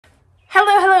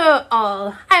Hello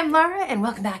all. I'm Laura and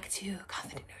welcome back to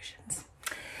Confident Notions.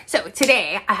 So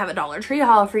today I have a Dollar Tree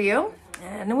haul for you.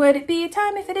 And would it be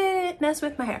time if it didn't mess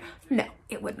with my hair? No,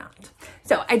 it would not.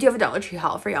 So I do have a Dollar Tree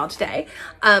haul for y'all today.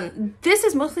 This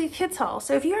is mostly a kids haul.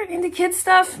 So if you aren't into kids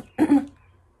stuff,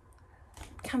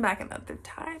 come back another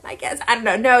time, I guess. I don't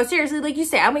know. No, seriously, like you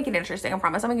say, I'll make it interesting. I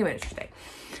promise. I'm gonna make it interesting.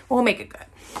 We'll make it good.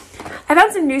 I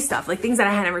found some new stuff, like things that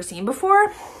I had never seen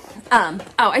before. Oh,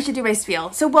 I should do my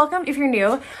spiel. So welcome if you're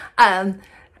new. I'm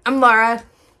Laura.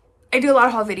 I do a lot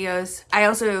of haul videos. I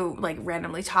also like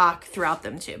randomly talk throughout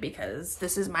them too, because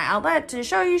this is my outlet to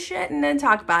show you shit and then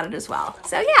talk about it as well.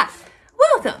 So yeah,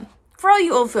 welcome. For all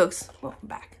you old folks, welcome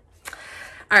back.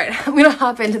 All right, I'm gonna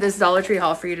hop into this Dollar Tree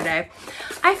haul for you today.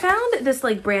 I found this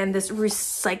like brand, this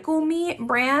Recycle Me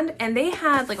brand, and they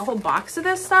had like a whole box of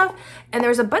this stuff, and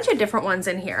there's a bunch of different ones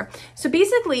in here. So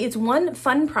basically it's one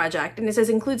fun project, and it says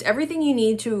includes everything you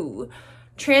need to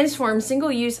transform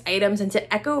single-use items into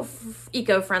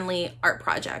eco-friendly art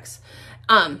projects.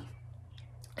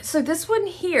 So this one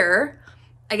here,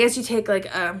 I guess you take like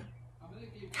a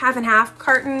half and half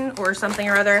carton or something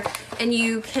or other, and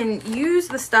you can use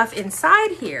the stuff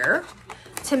inside here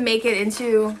to make it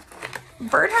into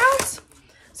birdhouse.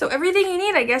 So everything you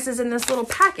need, I guess, is in this little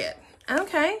packet.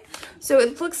 Okay, so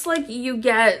it looks like you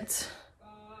get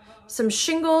some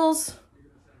shingles,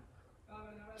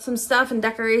 some stuff and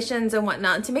decorations and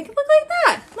whatnot to make it look like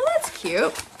that. Well, that's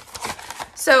cute.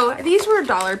 So these were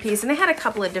 $1 a piece, and they had a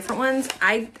couple of different ones.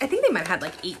 I think they might have had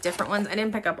like 8 different ones. I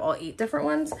didn't pick up all 8 different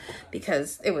ones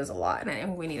because it was a lot and I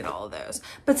think we needed all of those.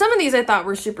 But some of these I thought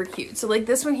were super cute. So like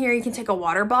this one here, you can take a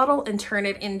water bottle and turn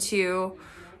it into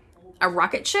a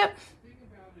rocket ship.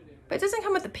 But it doesn't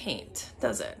come with the paint,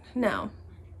 does it? No.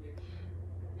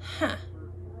 Huh.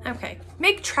 Okay.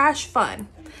 Make trash fun.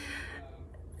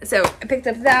 So I picked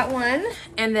up that one,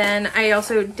 and then I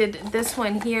also did this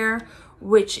one here,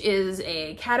 which is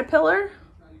a caterpillar.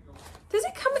 Does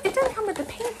it come? It doesn't come with the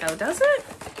paint though, does it?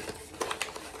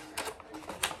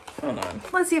 Hold on.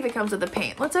 Let's see if it comes with the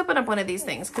paint. Let's open up one of these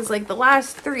things, because like the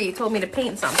last 3 told me to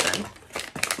paint something.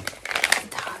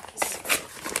 It does.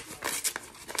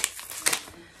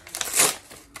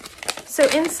 So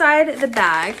inside the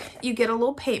bag, you get a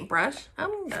little paintbrush.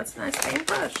 Oh, that's a nice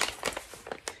paintbrush.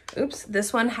 Oops,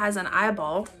 this one has an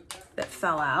eyeball that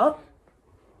fell out.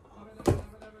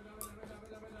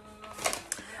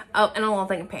 Oh, and a little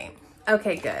thing of paint.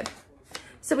 Okay, good.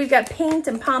 So we've got paint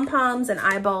and pom-poms and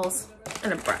eyeballs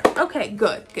and a brush. Okay,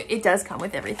 good, good. It does come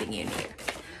with everything you need.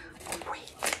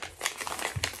 Great.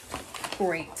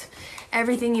 Great.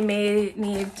 Everything you may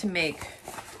need to make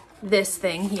this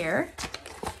thing here.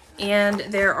 And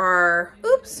there are,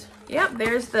 oops, yep,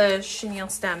 there's the chenille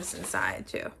stems inside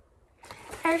too.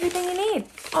 Everything you need,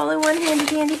 all in one handy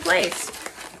dandy place.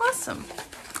 Awesome.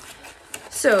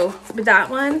 So with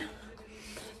that one,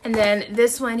 and then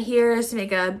this one here is to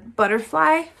make a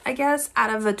butterfly, I guess, out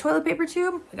of a toilet paper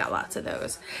tube. We got lots of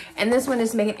those. And this one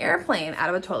is to make an airplane out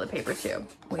of a toilet paper tube.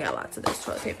 We got lots of those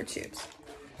toilet paper tubes.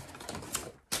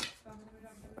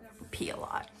 Pee a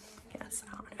lot. Yes,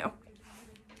 I don't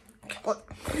know.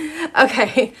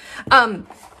 Okay.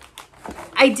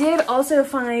 I did also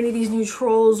find these new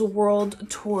Trolls World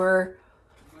Tour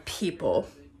people.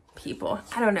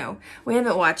 I don't know. We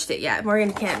haven't watched it yet.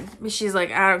 Morgan can't. She's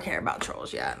like, I don't care about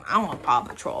trolls yet. I want Paw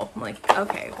Patrol. I'm like,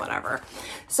 okay, whatever.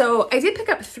 So I did pick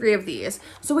up 3 of these.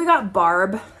 So we got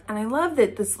Barb, and I love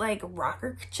that this like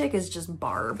rocker chick is just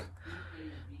Barb.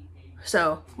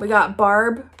 So we got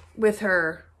Barb with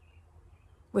her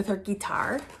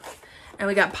guitar, and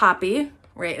we got Poppy.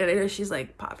 Right, and I know she's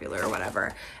like popular or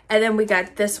whatever. And then we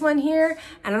got this one here,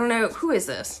 and I don't know, who is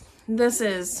this? This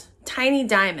is Tiny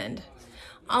Diamond.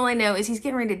 All I know is he's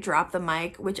getting ready to drop the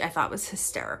mic, which I thought was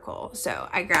hysterical. So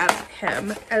I grabbed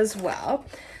him as well.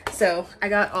 So I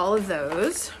got all of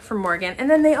those from Morgan. And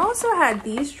then they also had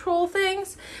these troll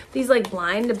things, these like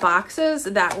blind boxes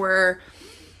that were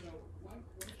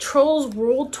Trolls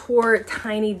World Tour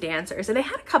Tiny Dancers. And they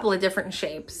had a couple of different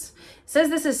shapes. It says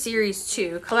this is series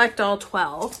 2, collect all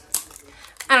 12.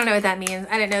 I don't know what that means.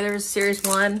 I didn't know there was series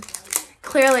 1.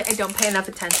 Clearly I don't pay enough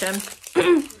attention.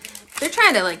 They're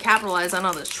trying to like capitalize on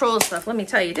all this troll stuff. Let me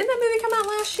tell you, didn't that movie come out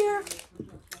last year?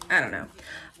 I don't know.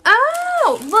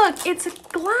 Oh, look, it's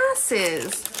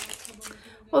glasses.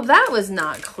 Well, that was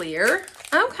not clear.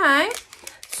 Okay.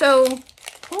 So,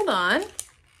 hold on.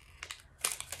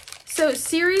 So,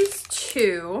 series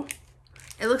 2,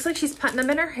 it looks like she's putting them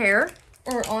in her hair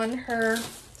or on her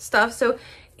stuff. So,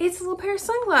 it's a little pair of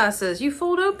sunglasses. You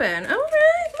fold open. All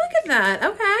right, look at that.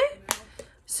 Okay.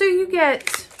 So, you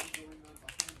get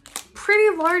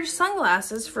pretty large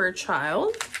sunglasses for a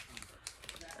child.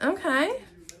 Okay.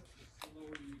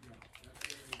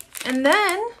 And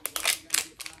then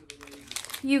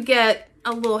you get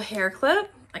a little hair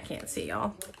clip. I can't see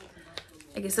y'all.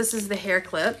 I guess this is the hair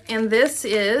clip. And this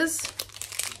is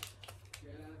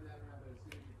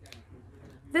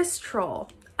this troll.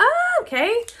 Oh,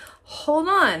 okay. Hold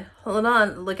on. Hold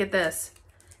on. Look at this.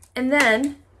 And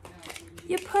then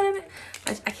you put him.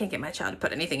 I can't get my child to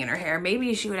put anything in her hair.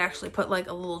 Maybe she would actually put like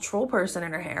a little troll person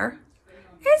in her hair.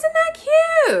 Isn't that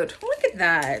cute? Look at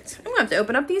that. I'm gonna have to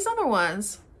open up these other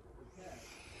ones.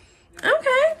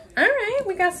 Okay. All right.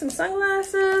 We got some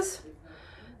sunglasses.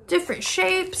 Different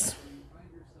shapes.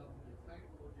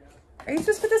 Are you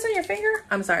supposed to put this on your finger?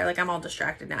 I'm sorry. Like I'm all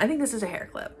distracted now. I think this is a hair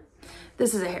clip.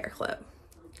 This is a hair clip.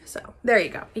 So there you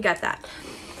go. You got that.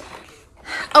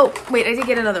 Oh, wait, I did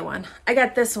get another one. I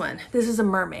got this one. This is a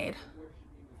mermaid,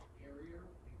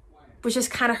 which is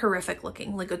kind of horrific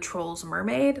looking, like a troll's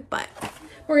mermaid, but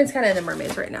Morgan's kind of into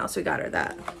mermaids right now, so we got her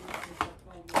that.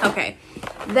 Okay,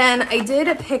 then I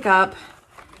did pick up,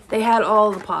 they had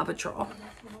all the Paw Patrol.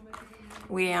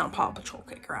 We ain't on Paw Patrol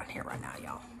kick around here right now,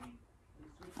 y'all.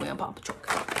 We on Paw Patrol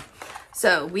kick.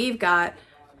 So we've got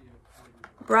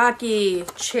Rocky,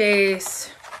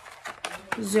 Chase,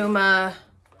 Zuma,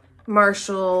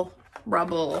 Marshall,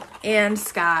 Rubble, and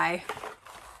Sky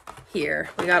here.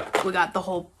 We got the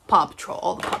whole Paw Patrol.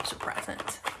 All the pups are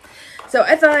present. So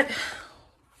I thought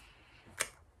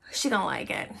she don't like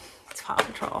it. It's Paw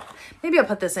Patrol. Maybe I'll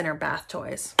put this in her bath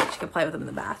toys. She can play with them in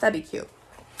the bath. That'd be cute.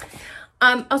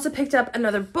 Also picked up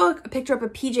another book. I picked her up a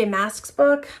PJ Masks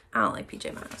book. I don't like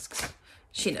PJ Masks.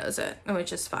 She knows it,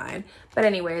 which is fine. But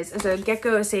anyways, so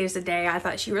Gecko Saves the Day. I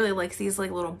thought she really likes these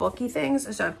like little booky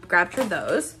things, so I grabbed her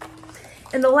those.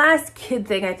 And the last kid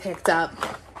thing I picked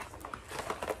up,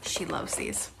 she loves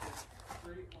these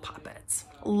poppets.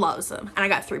 Loves them. And I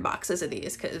got 3 boxes of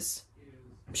these because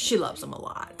she loves them a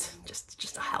lot.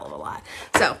 Just a hell of a lot.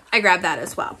 So I grabbed that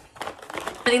as well.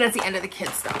 I think that's the end of the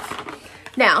kids stuff.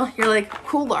 Now, you're like,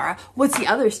 cool, Laura, what's the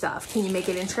other stuff? Can you make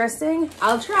it interesting?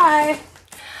 I'll try.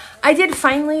 I did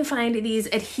finally find these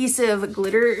adhesive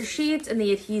glitter sheets and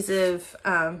the adhesive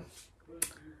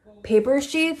paper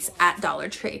sheets at Dollar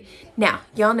Tree. Now,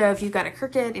 y'all know if you've got a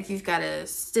Cricut, if you've got a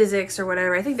Stizzix or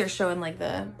whatever, I think they're showing like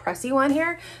the pressy one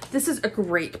here. This is a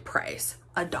great price.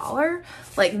 $1.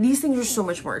 Like these things are so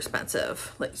much more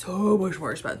expensive. Like so much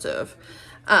more expensive.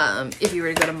 If you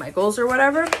were to go to Michael's or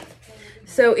whatever.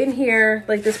 So in here,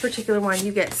 like this particular one,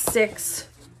 you get 6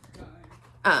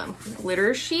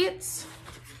 glitter sheets.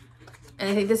 And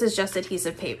I think this is just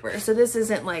adhesive paper. So this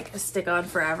isn't like a stick on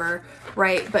forever,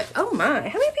 right? But oh my,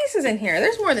 how many pieces in here?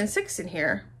 There's more than 6 in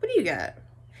here. What do you get?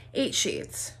 8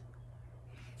 sheets.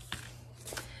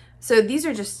 So these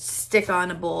are just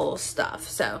stick-onable stuff.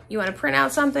 So you want to print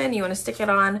out something, you want to stick it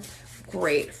on,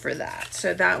 great for that.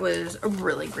 So that was a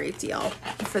really great deal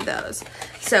for those.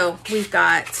 So we've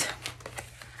got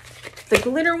the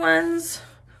glitter ones,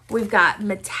 we've got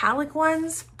metallic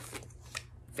ones,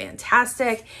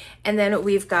 fantastic. And then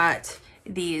we've got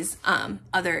these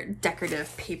other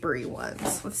decorative papery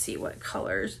ones. Let's see what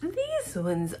colors these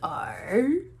ones are.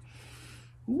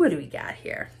 What do we got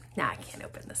here? Nah, I can't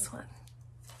open this one.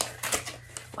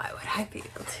 Why would I be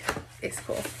able to? It's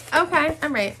cool. Okay,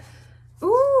 I'm right.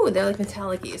 Ooh, they're like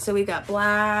metallic-y. So we've got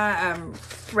black,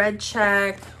 red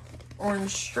check,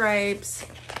 orange stripes,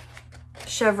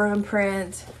 chevron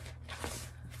print,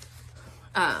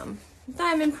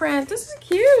 diamond print. This is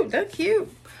cute. They're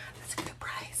cute. That's a good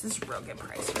price. This is a real good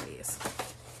price for these.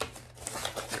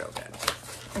 Real good.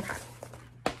 Okay.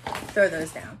 Throw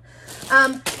those down.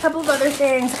 A couple of other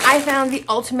things. I found the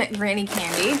ultimate granny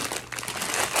candy.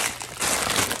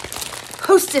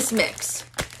 Hostess mix.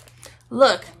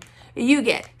 Look, you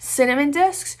get cinnamon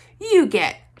discs, you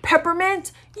get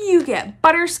peppermint, you get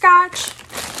butterscotch,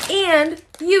 and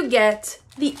you get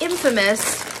the infamous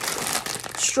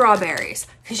strawberries.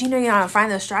 Because you know you don't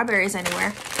find those strawberries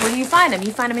anywhere. Where do you find them?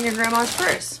 You find them in your grandma's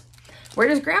purse. Where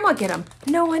does grandma get them?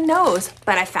 No one knows,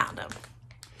 but I found them.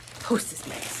 Hostess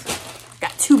mix.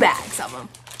 Got 2 bags of them.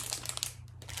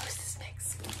 Hostess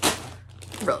mix.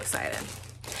 Real excited.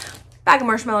 Bag of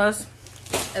marshmallows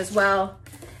as well.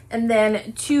 And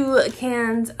then 2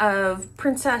 cans of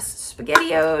Princess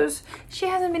SpaghettiOs. She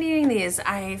hasn't been eating these.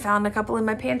 I found a couple in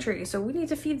my pantry, so we need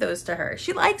to feed those to her.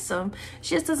 She likes them.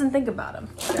 She just doesn't think about them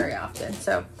very often.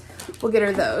 So we'll get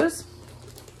her those.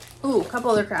 Ooh, a couple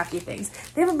other crafty things.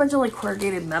 They have a bunch of like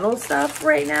corrugated metal stuff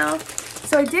right now.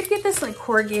 So I did get this like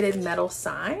corrugated metal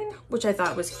sign, which I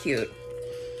thought was cute.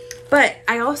 But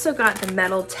I also got the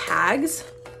metal tags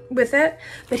with it.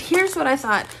 But here's what I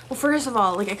thought. Well, first of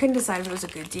all, like I couldn't decide if it was a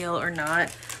good deal or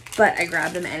not, but I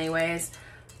grabbed them anyways.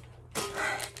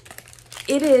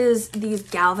 it is these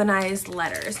galvanized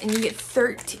letters, and you get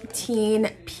 13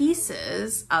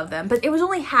 pieces of them, but it was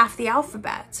only half the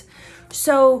alphabet.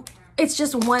 So it's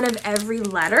just one of every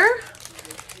letter.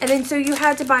 And then so you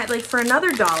had to buy, like for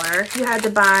another $1, you had to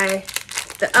buy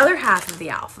the other half of the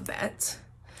alphabet,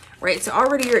 right? So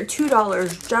already you're at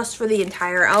 $2 just for the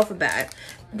entire alphabet.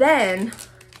 Then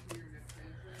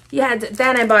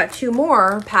then I bought 2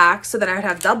 more packs so that I would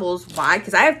have doubles. Why?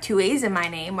 Because I have 2 A's in my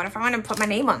name. What if I want to put my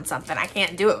name on something? I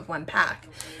can't do it with 1 pack.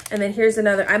 And then here's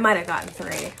another. I might have gotten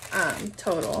 3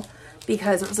 total,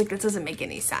 because it was like, this doesn't make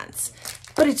any sense.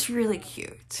 But it's really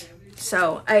cute.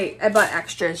 So I bought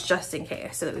extras just in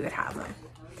case so that we would have them.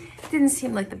 Didn't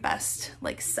seem like the best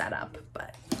like setup,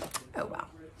 but oh well.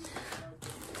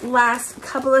 Last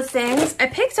couple of things. I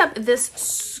picked up this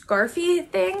scarfy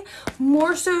thing,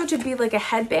 more so to be like a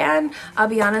headband. I'll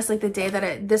be honest, like the day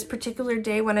that this particular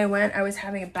day when I went, I was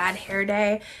having a bad hair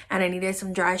day and I needed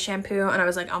some dry shampoo, and I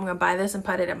was like, I'm gonna buy this and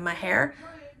put it in my hair,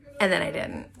 and then I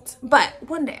didn't. But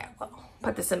one day I will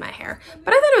put this in my hair.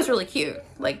 But I thought it was really cute,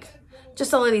 like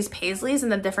just all of these paisleys in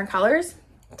the different colors.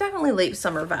 Definitely late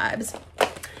summer vibes.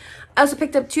 I also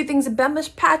picked up 2 things of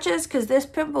blemish patches because this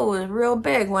pimple was real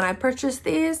big when I purchased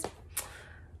these,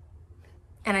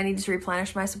 and I needed to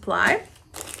replenish my supply.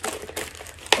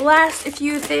 Last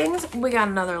few things, we got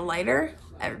another lighter.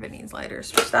 Everybody needs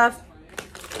lighters for stuff.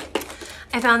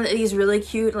 I found these really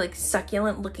cute, like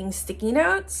succulent looking sticky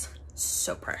notes.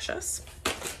 So precious.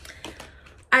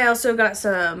 I also got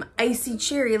some icy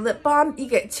cherry lip balm. You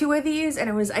get 2 of these, and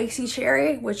it was icy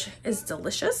cherry, which is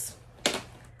delicious.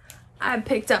 I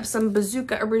picked up some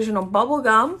Bazooka original bubble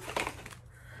gum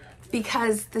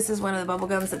because this is one of the bubble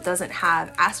gums that doesn't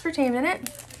have aspartame in it,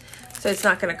 so it's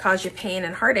not going to cause you pain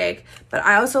and heartache. But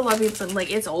I also love it,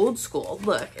 like it's old school.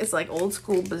 Look, it's like old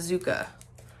school Bazooka.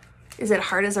 Is it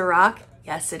hard as a rock?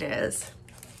 Yes, it is.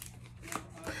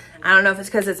 I don't know if it's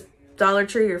because it's Dollar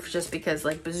Tree or just because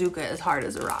like Bazooka is hard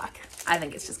as a rock. I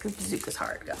think it's just because Bazooka's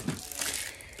hard gum.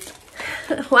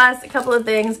 Last couple of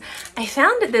things. I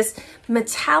found this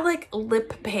metallic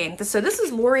lip paint. So this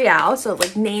is L'Oreal, so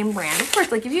like name brand. Of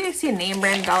course, like if you see a name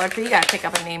brand at Dollar Tree, you gotta pick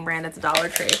up a name brand at the Dollar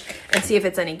Tree and see if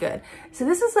it's any good. So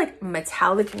this is like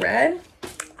metallic red.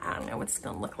 I don't know what it's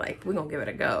gonna look like. We're gonna give it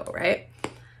a go, right?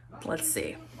 Let's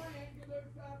see.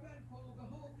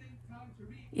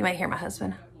 You might hear my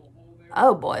husband.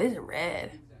 Oh boy, these are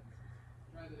red.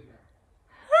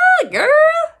 Oh,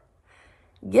 girl.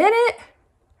 Get it?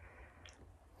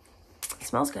 It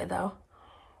smells good though.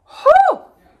 Whew!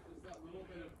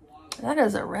 That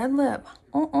is a red lip.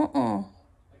 Oh.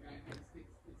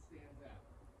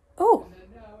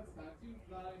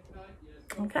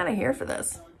 I'm kind of here for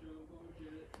this.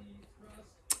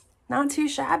 Not too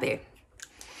shabby.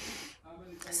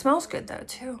 It smells good though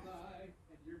too.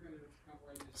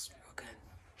 It's real good.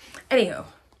 Anywho,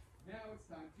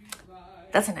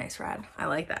 that's a nice rad. I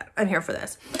like that. I'm here for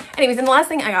this. Anyways, and the last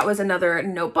thing I got was another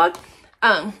notebook.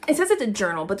 It says it's a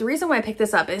journal, but the reason why I picked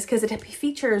this up is because it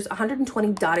features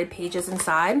 120 dotted pages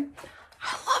inside.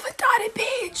 I love a dotted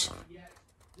page.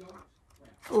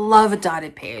 Love a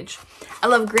dotted page. I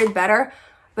love grid better,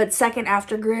 but second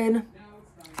after grid,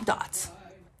 dots.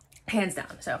 Hands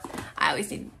down. So I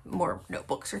always need more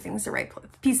notebooks or things to write,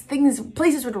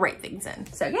 places to write things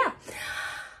in. So yeah,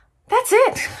 that's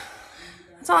it.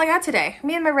 That's all I got today.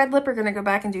 Me and my red lip are gonna go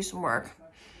back and do some work.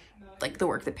 Like the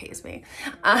work that pays me.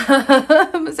 So I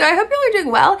hope y'all are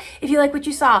doing well. If you like what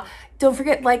you saw, don't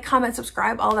forget, like, comment,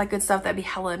 subscribe, all that good stuff. That'd be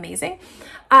hella amazing.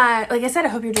 Like I said, I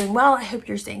hope you're doing well. I hope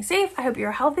you're staying safe. I hope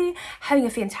you're healthy, having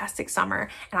a fantastic summer,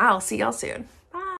 and I'll see y'all soon.